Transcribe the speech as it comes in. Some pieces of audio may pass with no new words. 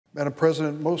Madam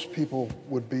President, most people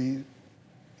would be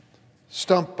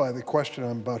stumped by the question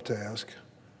I'm about to ask,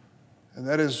 and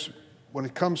that is, when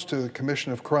it comes to the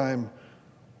commission of crime,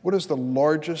 what is the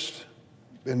largest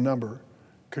in number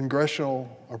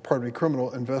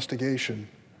criminal investigation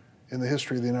in the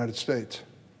history of the United States?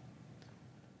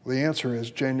 Well, the answer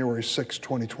is January 6,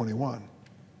 2021.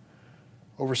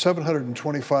 Over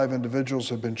 725 individuals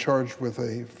have been charged with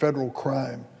a federal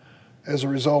crime as a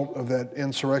result of that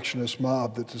insurrectionist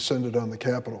mob that descended on the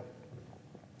Capitol.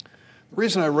 The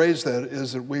reason I raise that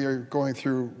is that we are going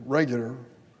through regular,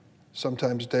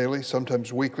 sometimes daily,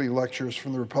 sometimes weekly lectures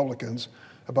from the Republicans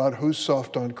about who's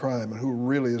soft on crime and who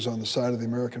really is on the side of the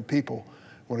American people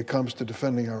when it comes to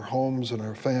defending our homes and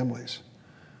our families.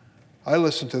 I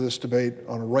listen to this debate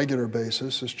on a regular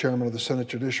basis as chairman of the Senate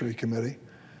Judiciary Committee.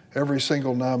 Every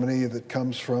single nominee that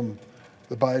comes from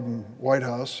the Biden White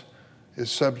House is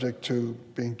subject to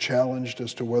being challenged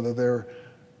as to whether they're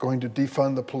going to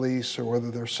defund the police or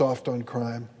whether they're soft on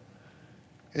crime.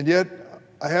 And yet,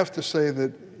 I have to say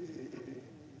that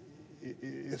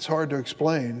it's hard to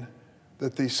explain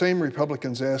that the same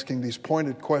Republicans asking these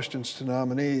pointed questions to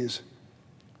nominees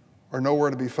are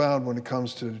nowhere to be found when it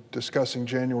comes to discussing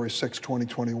January 6,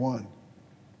 2021.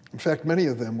 In fact, many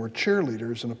of them were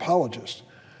cheerleaders and apologists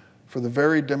for the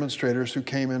very demonstrators who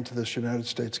came into this United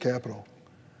States Capitol.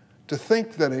 To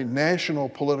think that a national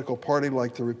political party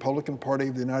like the Republican Party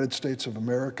of the United States of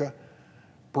America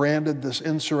branded this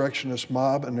insurrectionist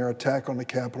mob and their attack on the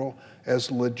Capitol as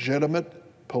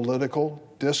legitimate political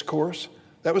discourse,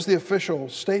 that was the official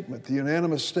statement, the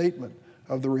unanimous statement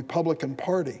of the Republican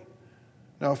Party.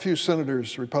 Now, a few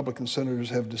senators, Republican senators,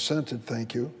 have dissented,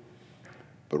 thank you,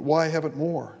 but why haven't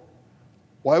more?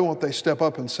 Why won't they step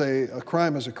up and say a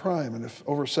crime is a crime, and if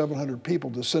over 700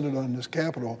 people descended on this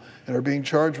Capitol and are being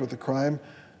charged with a crime,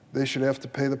 they should have to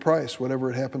pay the price, whatever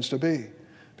it happens to be?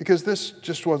 Because this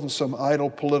just wasn't some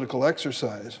idle political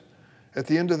exercise. At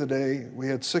the end of the day, we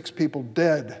had 6 people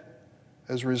dead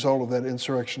as a result of that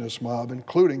insurrectionist mob,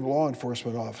 including law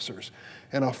enforcement officers,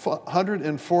 and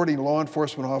 140 law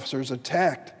enforcement officers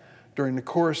attacked during the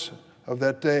course of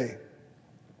that day.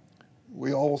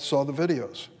 We all saw the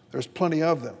videos. There's plenty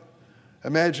of them.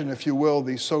 Imagine, if you will,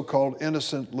 these so-called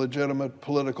innocent, legitimate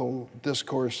political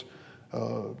discourse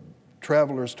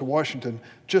travelers to Washington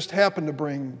just happened to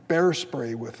bring bear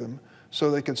spray with them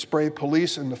so they could spray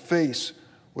police in the face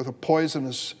with a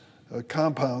poisonous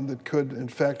compound that could, in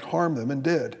fact, harm them, and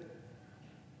did.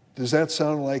 Does that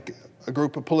sound like a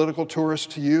group of political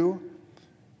tourists to you?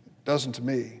 It doesn't to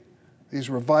me. These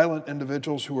were violent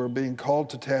individuals who are being called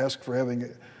to task for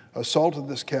having assaulted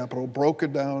this Capitol,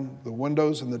 broken down the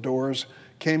windows and the doors,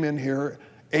 came in here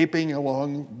aping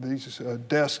along these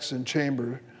desks and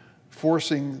chamber,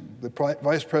 forcing the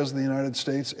Vice President of the United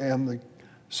States and the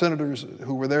senators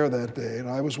who were there that day, and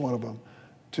I was one of them,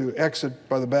 to exit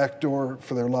by the back door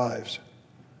for their lives.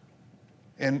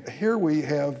 And here we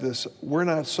have this "we're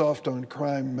not soft on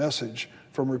crime" message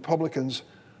from Republicans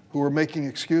who are making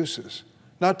excuses.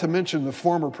 Not to mention the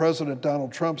former President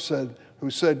Donald Trump who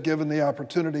said, given the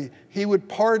opportunity, he would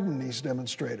pardon these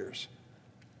demonstrators.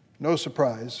 No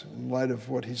surprise in light of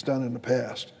what he's done in the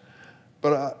past.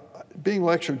 But being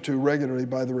lectured to regularly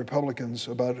by the Republicans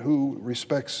about who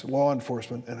respects law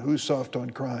enforcement and who's soft on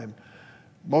crime,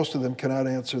 most of them cannot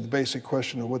answer the basic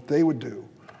question of what they would do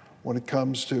when it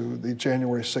comes to the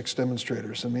January 6th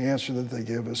demonstrators, and the answer that they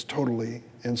give is totally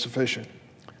insufficient.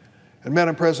 And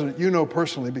Madam President, you know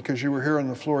personally, because you were here on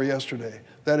the floor yesterday,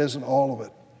 that isn't all of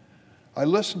it. I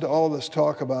listened to all this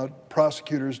talk about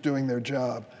prosecutors doing their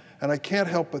job, and I can't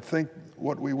help but think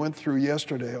what we went through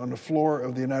yesterday on the floor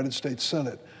of the United States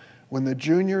Senate, when the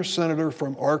junior senator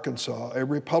from Arkansas, a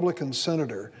Republican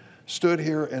senator, stood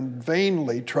here and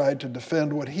vainly tried to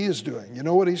defend what he is doing. You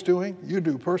know what he's doing? You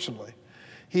do personally.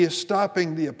 He is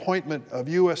stopping the appointment of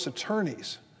U.S.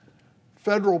 attorneys,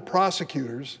 federal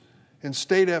prosecutors in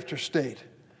state after state,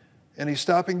 and he's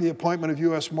stopping the appointment of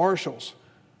U.S. marshals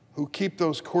who keep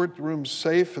those courtrooms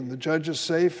safe and the judges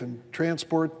safe and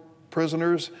transport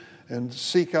prisoners and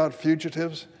seek out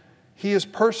fugitives. He is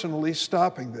personally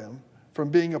stopping them from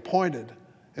being appointed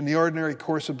in the ordinary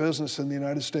course of business in the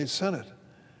United States Senate.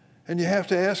 And you have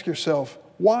to ask yourself,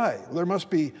 why? There must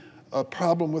be a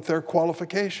problem with their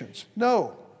qualifications.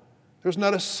 No, there's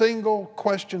not a single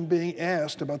question being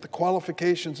asked about the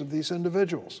qualifications of these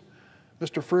individuals.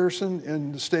 Mr. Frierson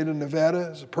in the state of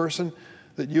Nevada is a person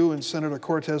that you and Senator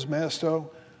Cortez Masto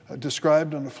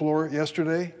described on the floor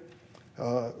yesterday,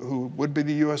 who would be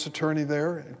the U.S. attorney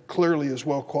there, and clearly is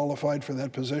well qualified for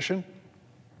that position.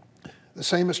 The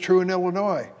same is true in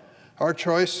Illinois. Our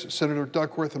choice, Senator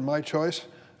Duckworth and my choice,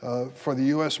 For the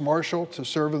U.S. Marshal to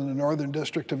serve in the Northern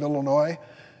District of Illinois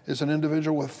is an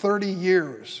individual with 30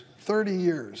 years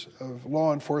of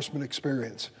law enforcement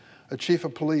experience, a chief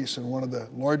of police in one of the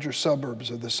larger suburbs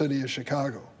of the city of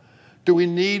Chicago. Do we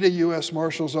need a U.S.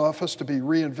 Marshal's office to be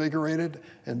reinvigorated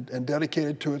and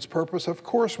dedicated to its purpose? Of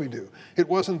course we do. It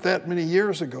wasn't that many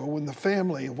years ago when the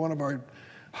family of one of our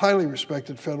highly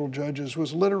respected federal judges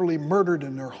was literally murdered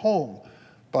in their home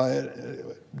by a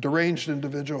deranged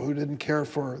individual who didn't care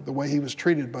for the way he was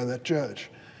treated by that judge.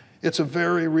 It's a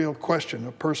very real question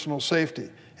of personal safety.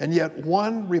 And yet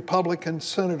one Republican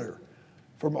senator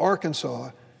from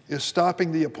Arkansas is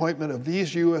stopping the appointment of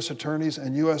these U.S. attorneys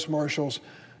and U.S. Marshals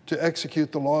to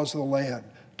execute the laws of the land.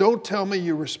 Don't tell me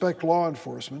you respect law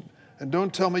enforcement, and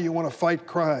don't tell me you want to fight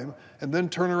crime, and then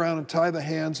turn around and tie the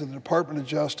hands of the Department of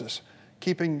Justice,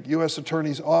 keeping U.S.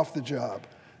 attorneys off the job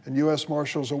and U.S.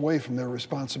 Marshals away from their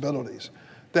responsibilities.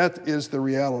 That is the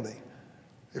reality.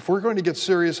 If we're going to get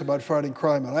serious about fighting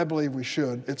crime, and I believe we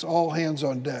should, it's all hands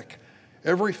on deck.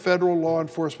 Every federal law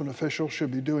enforcement official should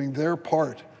be doing their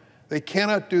part. They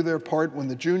cannot do their part when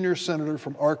the junior senator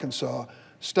from Arkansas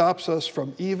stops us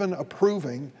from even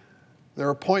approving their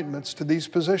appointments to these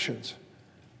positions.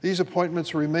 These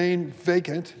appointments remain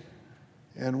vacant,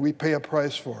 and we pay a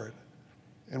price for it.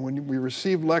 And when we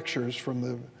receive lectures from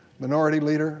the minority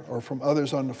leader or from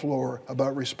others on the floor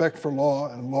about respect for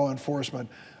law and law enforcement,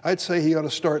 I'd say he ought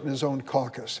to start in his own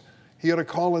caucus. He ought to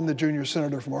call in the junior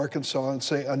senator from Arkansas and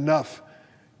say, enough,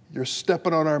 you're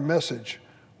stepping on our message.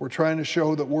 We're trying to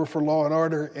show that we're for law and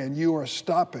order, and you are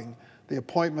stopping the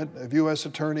appointment of U.S.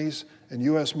 attorneys and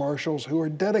U.S. Marshals who are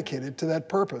dedicated to that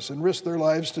purpose and risk their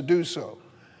lives to do so.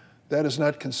 That is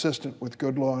not consistent with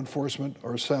good law enforcement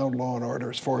or sound law and order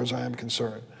as far as I am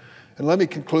concerned. And let me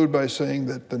conclude by saying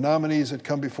that the nominees that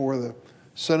come before the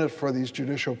Senate for these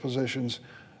judicial positions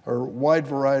are a wide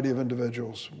variety of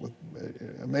individuals with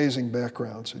amazing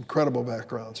backgrounds, incredible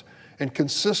backgrounds, and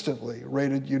consistently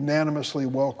rated unanimously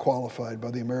well qualified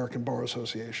by the American Bar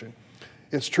Association.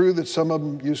 It's true that some of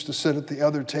them used to sit at the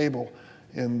other table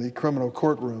in the criminal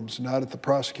courtrooms, not at the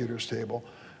prosecutor's table,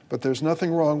 but there's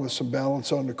nothing wrong with some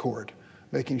balance on the court,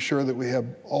 making sure that we have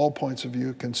all points of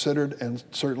view considered and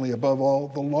certainly above all,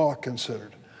 the law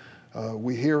considered.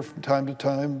 We hear from time to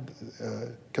time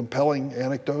compelling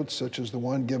anecdotes such as the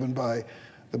one given by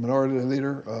the minority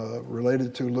leader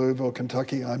related to Louisville,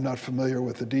 Kentucky. I'm not familiar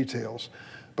with the details.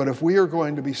 But if we are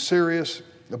going to be serious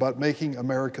about making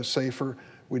America safer,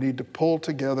 we need to pull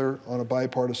together on a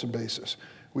bipartisan basis.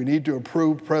 We need to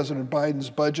approve President Biden's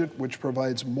budget, which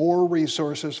provides more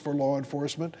resources for law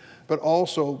enforcement, but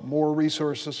also more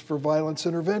resources for violence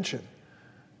intervention.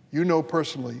 You know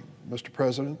personally, Mr.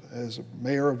 President, as a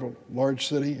mayor of a large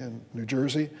city in New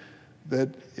Jersey, that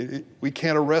we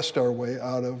can't arrest our way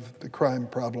out of the crime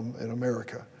problem in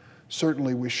America.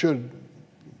 Certainly we should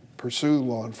pursue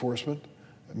law enforcement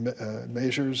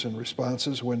measures and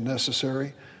responses when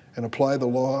necessary and apply the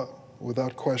law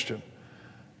without question.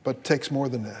 But it takes more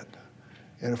than that.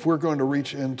 And if we're going to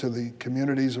reach into the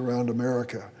communities around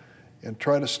America and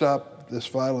try to stop this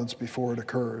violence before it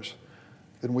occurs,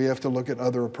 then we have to look at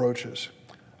other approaches.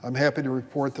 I'm happy to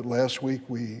report that last week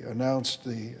we announced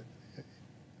the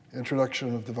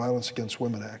introduction of the Violence Against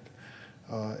Women Act.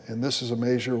 And this is a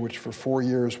measure which for 4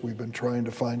 years we've been trying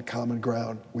to find common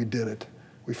ground. We did it.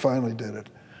 We finally did it.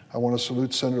 I want to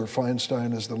salute Senator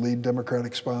Feinstein as the lead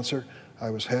Democratic sponsor. I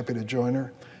was happy to join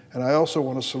her. And I also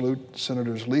want to salute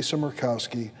Senators Lisa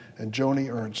Murkowski and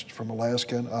Joni Ernst from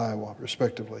Alaska and Iowa,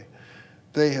 respectively.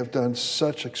 They have done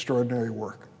such extraordinary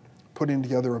work putting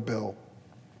together a bill.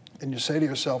 And you say to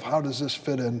yourself, how does this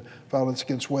fit in, violence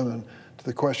against women, to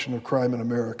the question of crime in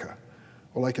America?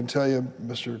 Well, I can tell you,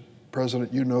 Mr.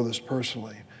 President, you know this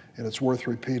personally, and it's worth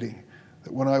repeating,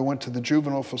 that when I went to the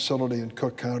juvenile facility in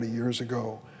Cook County years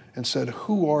ago and said,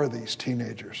 who are these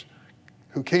teenagers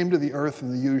who came to the earth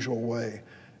in the usual way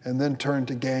and then turned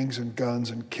to gangs and guns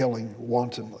and killing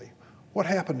wantonly? What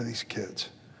happened to these kids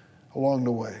along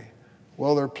the way?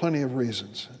 Well, there are plenty of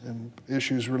reasons and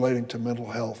issues relating to mental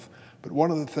health. But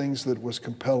one of the things that was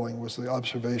compelling was the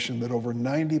observation that over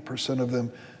 90% of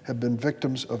them have been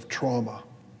victims of trauma.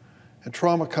 And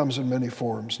trauma comes in many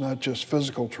forms, not just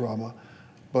physical trauma,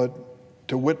 but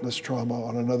to witness trauma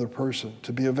on another person,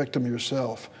 to be a victim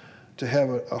yourself, to have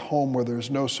a home where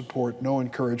there's no support, no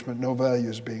encouragement, no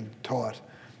values being taught.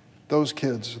 Those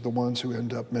kids are the ones who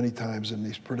end up many times in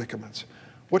these predicaments.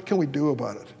 What can we do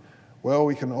about it? Well,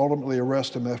 we can ultimately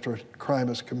arrest them after a crime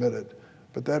is committed,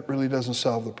 but that really doesn't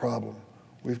solve the problem.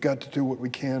 We've got to do what we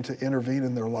can to intervene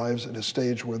in their lives at a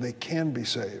stage where they can be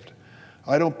saved.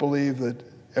 I don't believe that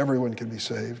everyone can be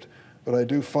saved, but I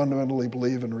do fundamentally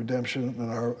believe in redemption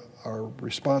and our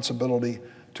responsibility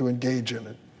to engage in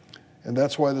it. And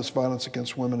that's why this Violence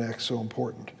Against Women Act is so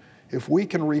important. If we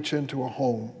can reach into a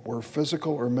home where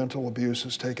physical or mental abuse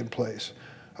has taken place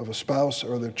of a spouse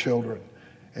or their children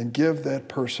and give that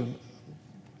person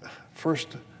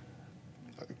first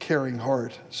a caring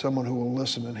heart, someone who will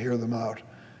listen and hear them out,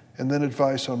 and then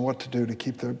advice on what to do to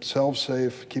keep themselves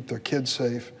safe, keep their kids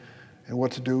safe, and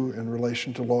what to do in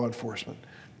relation to law enforcement.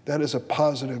 That is a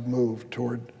positive move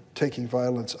toward taking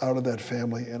violence out of that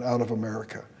family and out of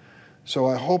America. So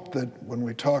I hope that when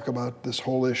we talk about this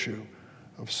whole issue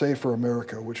of safer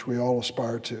America, which we all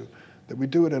aspire to, that we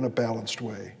do it in a balanced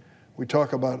way. We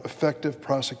talk about effective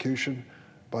prosecution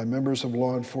by members of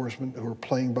law enforcement who are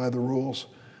playing by the rules,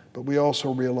 but we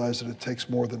also realize that it takes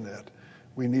more than that.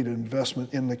 We need an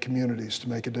investment in the communities to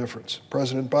make a difference.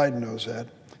 President Biden knows that.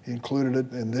 He included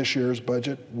it in this year's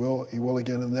budget. He will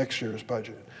again in next year's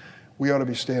budget. We ought to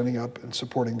be standing up and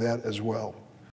supporting that as well.